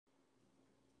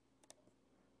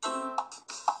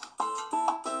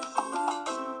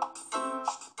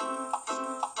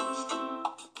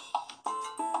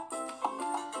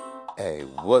Hey,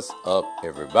 what's up,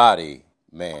 everybody?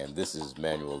 Man, this is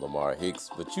Manuel Lamar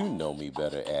Hicks, but you know me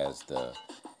better as the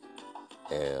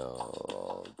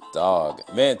L Dog.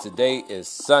 Man, today is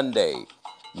Sunday,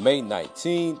 May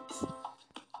 19th,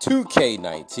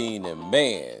 2K19, and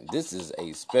man, this is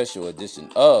a special edition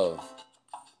of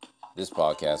this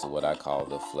podcast of what I call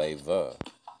the flavor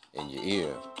in your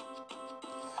ear.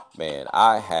 Man,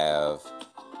 I have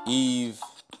Eve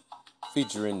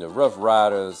featuring the Rough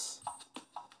Riders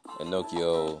and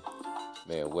Nokia.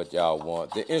 Man, what y'all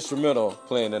want? The instrumental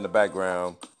playing in the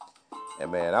background.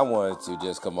 And man, I wanted to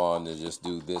just come on and just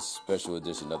do this special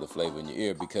edition of the flavor in your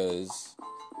ear because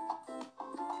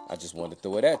I just wanted to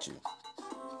throw it at you.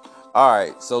 All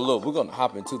right, so look, we're going to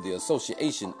hop into the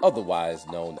association, otherwise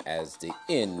known as the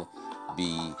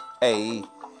NBA.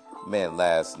 Man,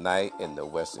 last night in the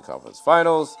Western Conference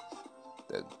Finals,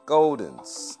 the Golden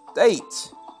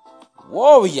State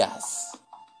Warriors,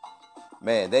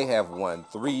 man, they have won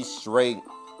 3 straight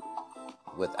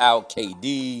without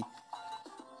KD,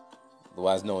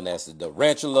 otherwise known as the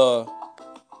Durantula,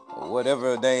 or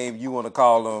whatever name you want to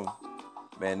call them.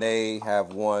 Man, they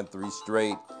have won 3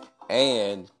 straight,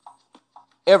 and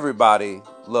everybody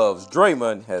loves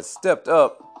Draymond has stepped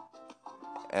up,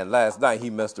 and last night he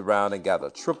messed around and got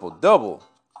a triple-double.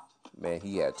 Man,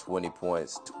 he had 20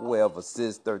 points, 12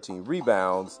 assists, 13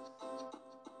 rebounds,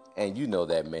 and you know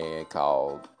that man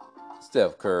called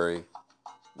Steph Curry.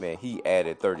 Man, he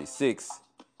added 36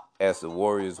 as the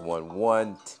Warriors won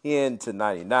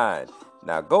 110-99.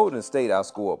 Now, Golden State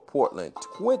outscored Portland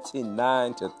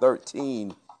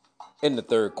 29-13 in the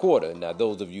third quarter. Now,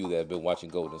 those of you that have been watching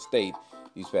Golden State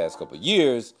these past couple of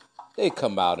years, they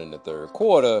come out in the third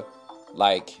quarter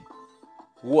like,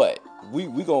 what? We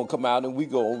going to come out and we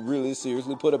going to really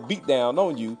seriously put a beat down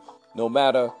on you no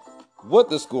matter what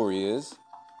the score is.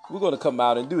 We're going to come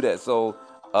out and do that. So,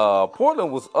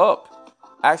 Portland was up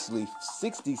actually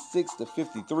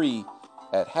 66-53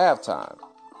 at halftime.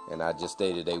 And I just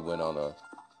stated they outscored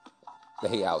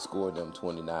them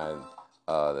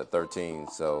 29-13.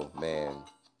 So, man,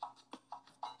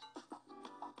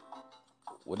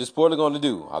 what is Portland going to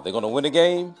do? Are they going to win the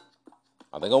game?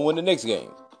 Are they going to win the next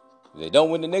game? If they don't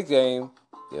win the next game,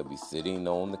 they'll be sitting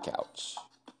on the couch.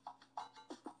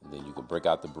 And then you can break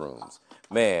out the brooms.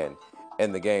 Man,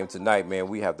 in the game tonight, man,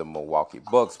 we have the Milwaukee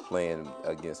Bucks playing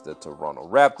against the Toronto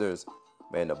Raptors.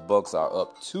 Man, the Bucks are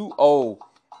up 2-0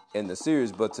 in the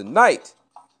series. But tonight,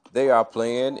 they are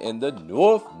playing in the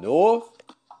North,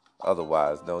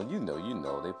 otherwise known, you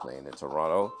know, they playing in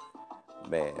Toronto.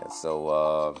 Man,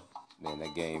 so, man,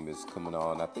 that game is coming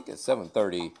on, I think it's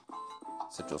 7:30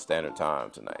 Central Standard Time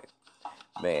tonight.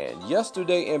 Man,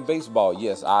 yesterday in baseball,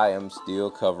 yes, I am still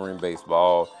covering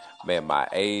baseball. Man, my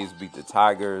A's beat the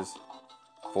Tigers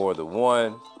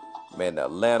 4-1. Man,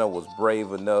 Atlanta was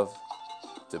brave enough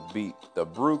to beat the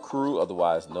Brew Crew,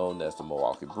 otherwise known as the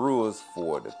Milwaukee Brewers,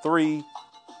 4-3.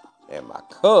 And my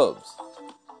Cubs,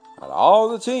 out of all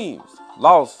the teams,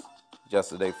 lost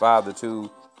yesterday 5-2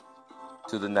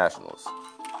 to the Nationals.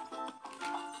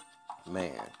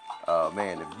 Man,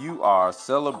 if you are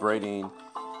celebrating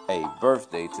a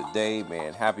birthday today,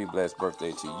 man, happy blessed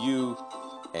birthday to you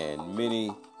and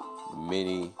many,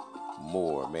 many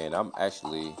more. Man, I'm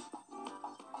actually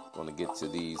going to get to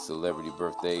these celebrity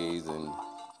birthdays and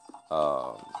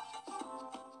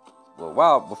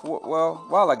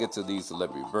while I get to these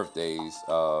celebrity birthdays,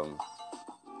 I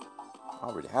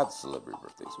already have the celebrity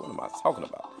birthdays. What am I talking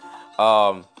about?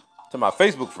 To my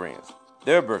Facebook friends,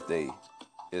 their birthday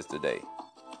is today.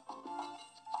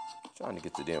 Trying to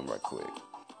get to them right quick.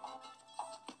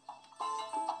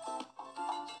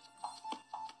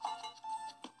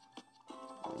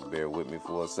 Bear with me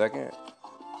for a second.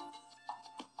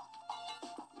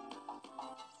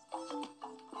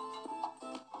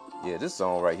 Yeah, this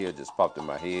song right here just popped in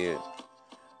my head.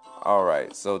 All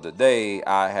right, so today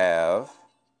I have,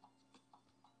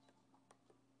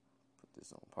 put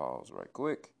this on pause right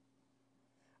quick.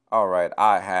 All right,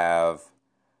 I have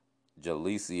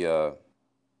Jalecia,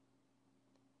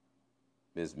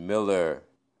 Miss Miller,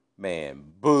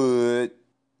 man, Bud,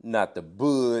 not the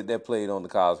Bud that played on the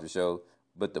Cosby Show,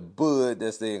 but the Bud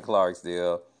that stayed in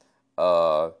Clarksdale,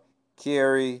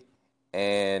 Carrie,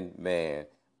 and man,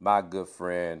 my good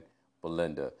friend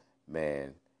Belinda.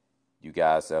 Man, you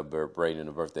guys celebrating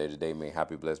a birthday today, man.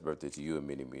 Happy blessed birthday to you and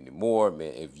many, many more.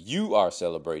 Man, if you are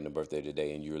celebrating a birthday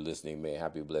today and you're listening, man,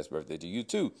 happy blessed birthday to you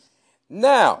too.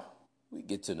 Now, we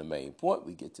get to the main point.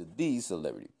 We get to these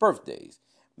celebrity birthdays.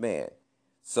 Man,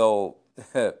 so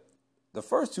the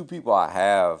first 2 people I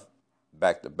have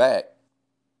back to back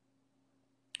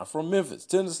are from Memphis,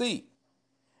 Tennessee.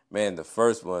 Man, the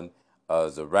first one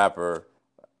is a rapper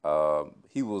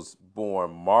He was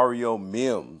born Mario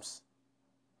Mims.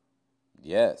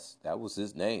 Yes, that was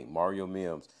his name, Mario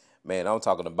Mims. Man, I'm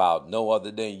talking about no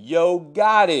other than Yo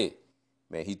Gotti.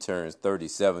 Man, he turns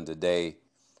 37 today.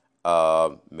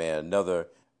 Man, another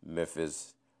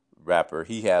Memphis rapper.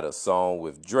 He had a song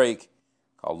with Drake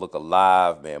called Look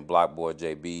Alive. Man, Block Boy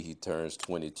JB, he turns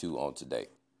 22 on today.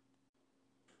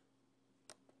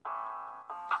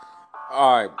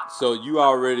 All right, so you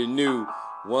already knew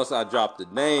once I dropped the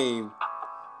name,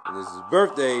 and this is his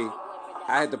birthday,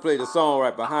 I had to play the song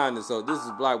right behind it. So this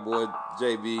is Black Boy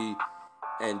JB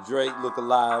and Drake Look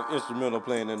Alive, instrumental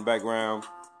playing in the background.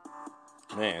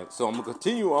 Man, so I'm going to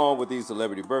continue on with these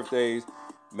celebrity birthdays.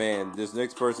 Man, this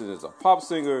next person is a pop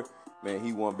singer. Man,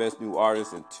 he won Best New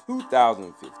Artist in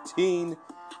 2015.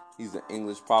 He's an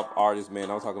English pop artist, man.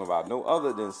 I'm talking about no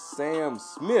other than Sam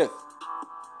Smith.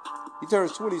 He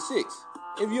turns 26.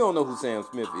 If you don't know who Sam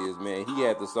Smith is, man, he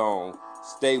had the song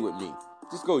Stay With Me.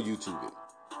 Just go YouTube it.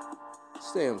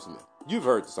 Sam Smith. You've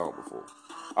heard the song before.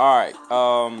 All right.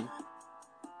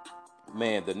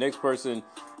 Man, the next person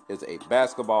is a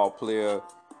basketball player.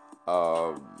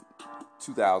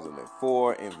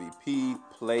 2004 MVP,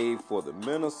 played for the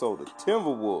Minnesota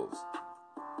Timberwolves.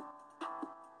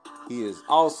 He is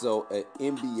also an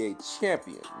NBA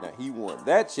champion. Now, he won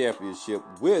that championship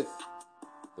with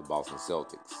the Boston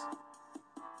Celtics,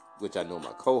 which I know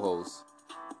my co-host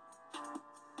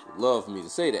would love for me to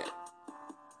say that.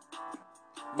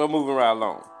 But moving right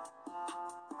along.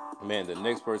 Man, the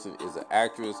next person is an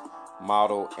actress,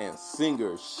 model, and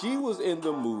singer. She was in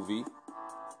the movie.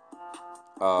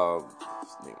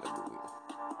 What's the name of the movie?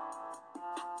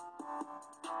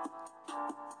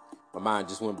 My mind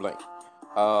just went blank.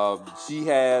 She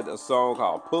had a song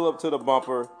called Pull Up to the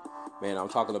Bumper. Man, I'm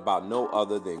talking about no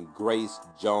other than Grace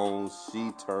Jones.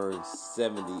 She turned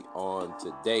 70 on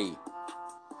today.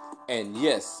 And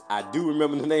yes, I do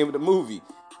remember the name of the movie,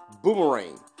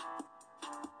 Boomerang.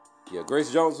 Yeah,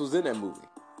 Grace Jones was in that movie.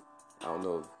 I don't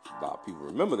know if a lot of people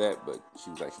remember that, but she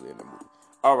was actually in that movie.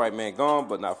 All right, man, gone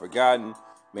but not forgotten.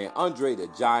 Man, Andre the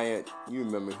Giant, you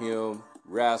remember him,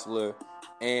 wrestler,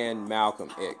 and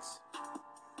Malcolm X.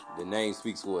 The name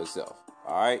speaks for itself.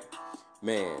 All right,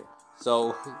 man.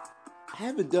 So I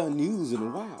haven't done news in a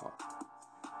while.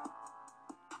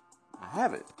 I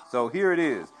haven't. So here it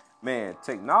is, man.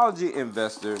 Technology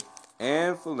investor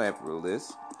and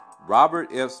philanthropist Robert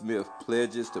F. Smith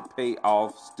pledges to pay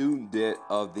off student debt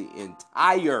of the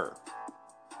entire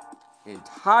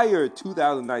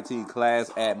 2019 class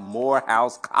at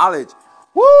Morehouse College.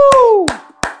 Woo!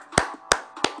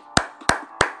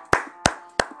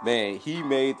 Man, he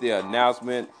made the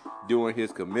announcement during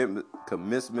his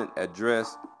commencement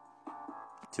address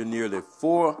to nearly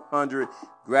 400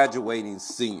 graduating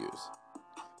seniors.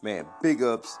 Man, big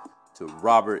ups to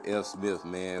Robert F. Smith,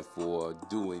 man, for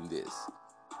doing this.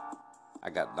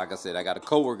 Like I said, I got a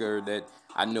coworker that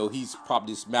I know he's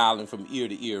probably smiling from ear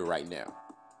to ear right now.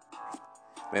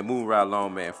 Man, moving right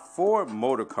along, man. Ford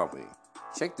Motor Company.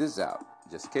 Check this out.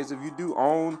 Just in case if you do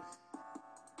own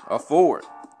a Ford,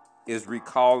 is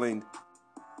recalling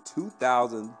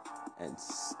 273,000,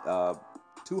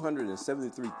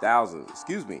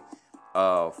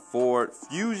 Ford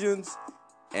Fusions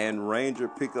and Ranger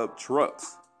pickup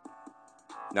trucks.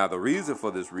 Now, the reason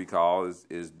for this recall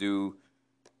is due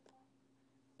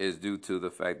to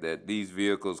the fact that these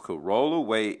vehicles could roll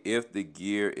away if the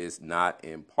gear is not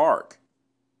in park.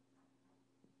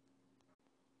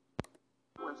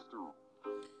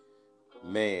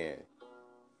 Man,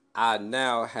 I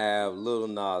now have Lil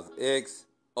Nas X,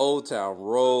 Old Town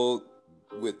Road,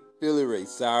 with Billy Ray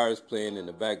Cyrus playing in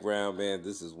the background. Man,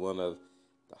 this is one of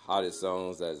the hottest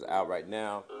songs that is out right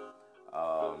now.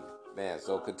 Man,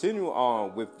 so continue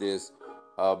on with this.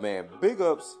 Man, big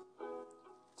ups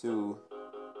to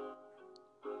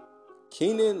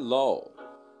Kenan Law.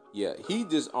 Yeah, he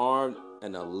disarmed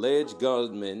an alleged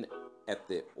gunman at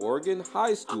the Oregon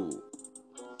High School.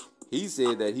 He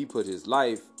said that he put his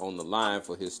life on the line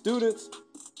for his students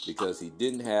because he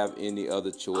didn't have any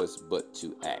other choice but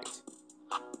to act.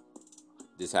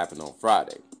 This happened on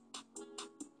Friday.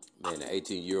 Man, the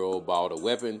 18-year-old brought a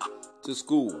weapon to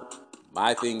school.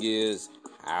 My thing is,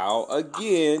 how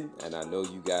again, and I know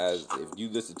you guys, if you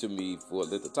listen to me for a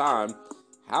little time,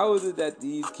 how is it that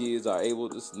these kids are able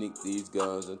to sneak these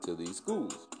guns into these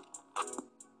schools?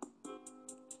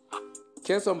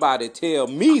 Can somebody tell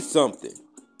me something?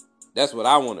 That's what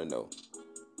I want to know.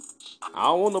 I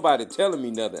don't want nobody telling me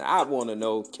nothing. I want to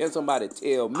know, can somebody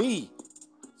tell me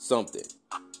something?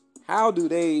 How do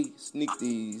they sneak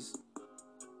these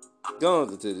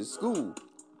guns into this school?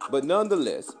 But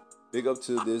nonetheless, big up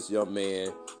to this young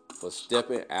man for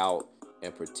stepping out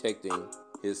and protecting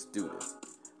his students.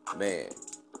 Man,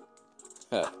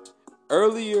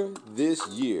 earlier this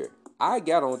year, I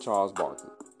got on Charles Barkley.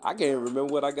 I can't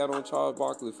remember what I got on Charles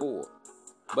Barkley for,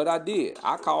 but I did.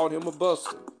 I called him a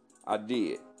buster. I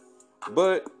did.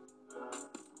 But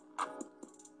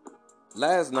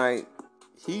last night,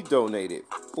 he donated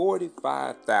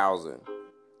 $45,000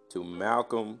 to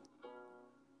Malcolm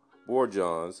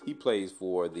Borjons. He plays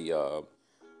for the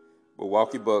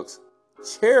Milwaukee Bucks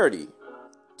charity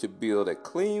to build a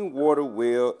clean water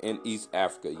well in East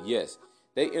Africa. Yes,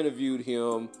 they interviewed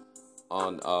him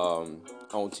on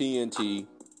TNT,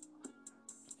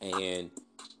 and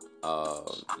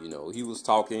he was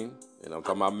talking, and I'm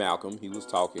talking about Malcolm. He was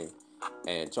talking,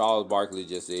 and Charles Barkley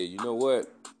just said, "You know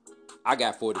what? I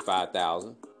got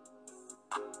 45,000.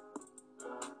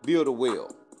 Build a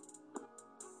well."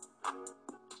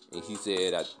 And he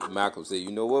said, Malcolm said,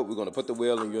 "You know what? We're gonna put the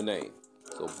well in your name."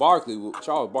 So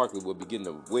Charles Barkley will be getting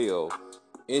a well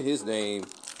in his name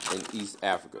in East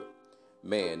Africa.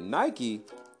 Man, Nike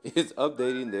is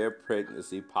updating their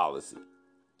pregnancy policy.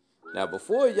 Now,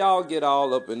 before y'all get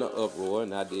all up in the uproar,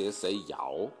 and I did say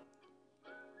y'all,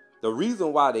 the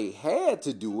reason why they had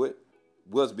to do it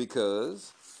was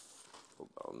because, hold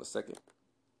on a second.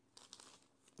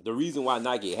 The reason why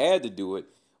Nike had to do it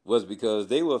was because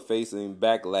they were facing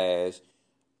backlash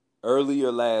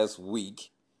earlier last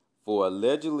week for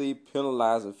allegedly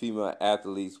penalizing female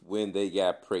athletes when they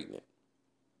got pregnant.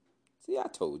 See, I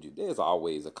told you, there's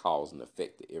always a cause and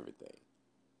effect to everything.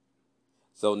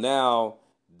 So now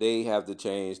they have to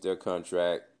change their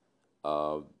contract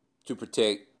to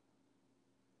protect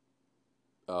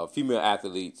female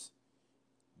athletes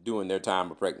during their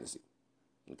time of pregnancy.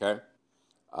 Okay?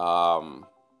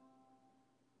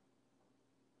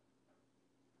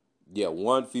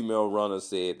 One female runner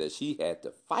said that she had to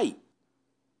fight,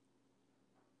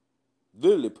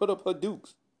 literally put up her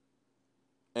dukes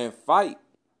and fight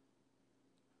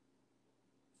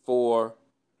for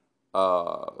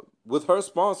with her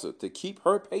sponsor to keep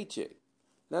her paycheck.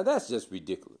 Now that's just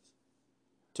ridiculous.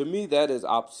 To me, that is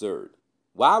absurd.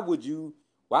 Why would you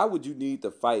need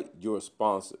to fight your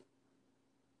sponsor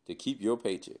to keep your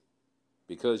paycheck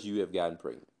because you have gotten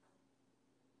pregnant?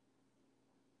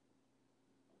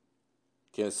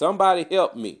 Can somebody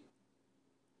help me?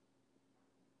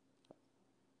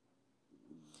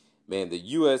 Man, the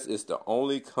U.S. is the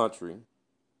only country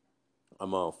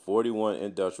among 41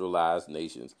 industrialized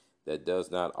nations that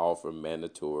does not offer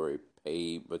mandatory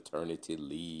paid maternity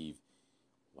leave.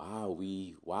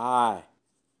 Why?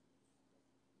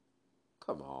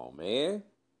 Come on, man.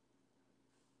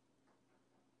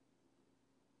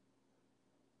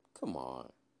 Come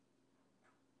on.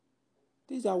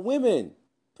 These are women.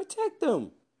 Protect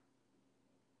them.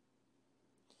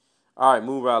 All right,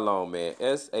 move right along, man.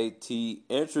 SAT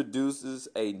introduces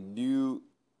a new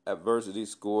adversity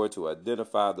score to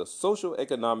identify the social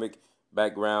economic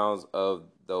backgrounds of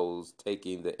those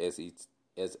taking the SAT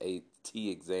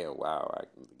exam. Wow,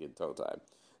 I'm getting tongue-tied.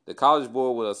 The College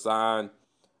Board will assign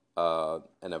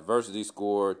an adversity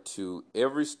score to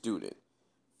every student.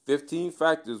 15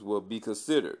 factors will be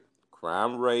considered: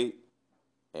 crime rate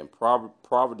and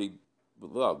poverty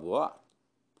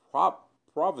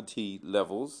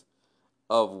levels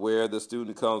of where the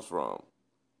student comes from.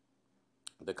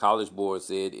 The College Board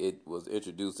said it was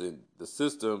introducing the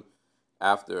system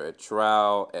after a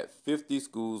trial at 50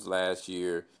 schools last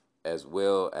year, as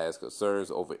well as concerns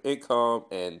over income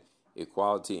and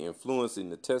equality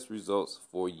influencing the test results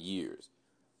for years.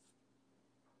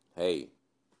 Hey,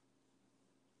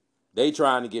 they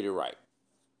trying to get it right.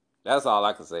 That's all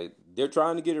I can say. They're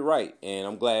trying to get it right, and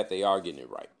I'm glad they are getting it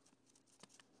right.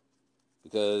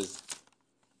 Because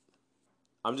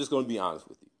I'm just going to be honest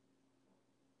with you.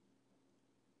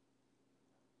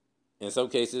 In some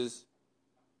cases,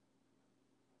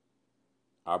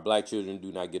 our black children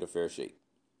do not get a fair shake.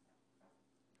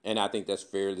 And I think that's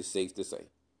fairly safe to say.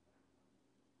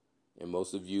 And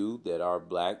most of you that are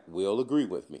black will agree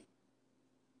with me.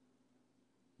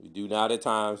 We do not at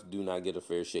times do not get a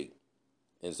fair shake.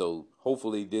 And so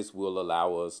hopefully this will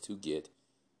allow us to get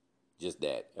just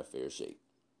that, a fair shake.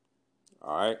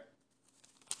 All right?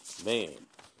 Man,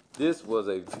 this was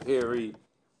a very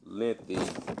lengthy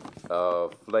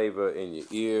flavor in your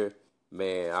ear.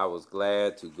 Man, I was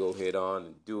glad to go ahead on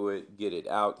and do it, get it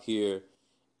out here.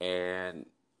 And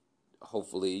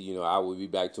hopefully, I will be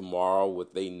back tomorrow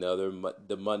with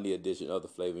the Monday edition of the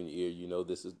Flavor in Your Ear.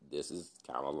 This is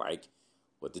kind of like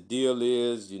what the deal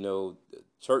is. The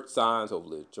church signs.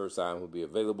 Hopefully, the church sign will be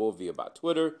available via by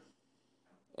Twitter,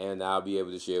 and I'll be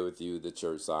able to share with you the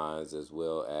church signs as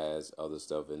well as other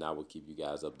stuff, and I will keep you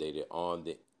guys updated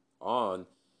on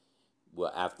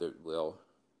the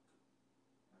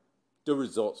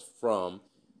results from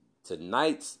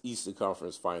tonight's Eastern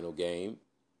Conference final game,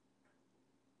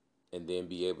 and then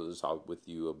be able to talk with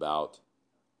you about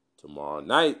tomorrow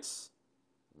night's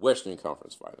Western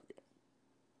Conference final game.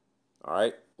 All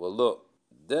right. Well, look,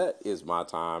 that is my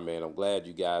time, man. I'm glad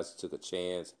you guys took a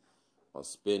chance on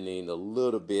spending a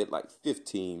little bit, like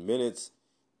 15 minutes,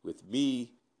 with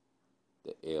me,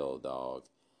 the L Dog.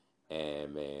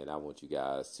 And man, I want you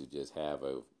guys to just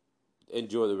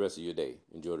enjoy the rest of your day.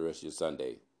 Enjoy the rest of your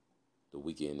Sunday. The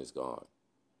weekend is gone.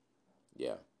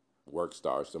 Yeah. Work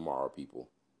starts tomorrow, people.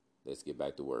 Let's get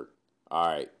back to work. All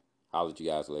right. Holler at you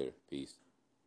guys later. Peace.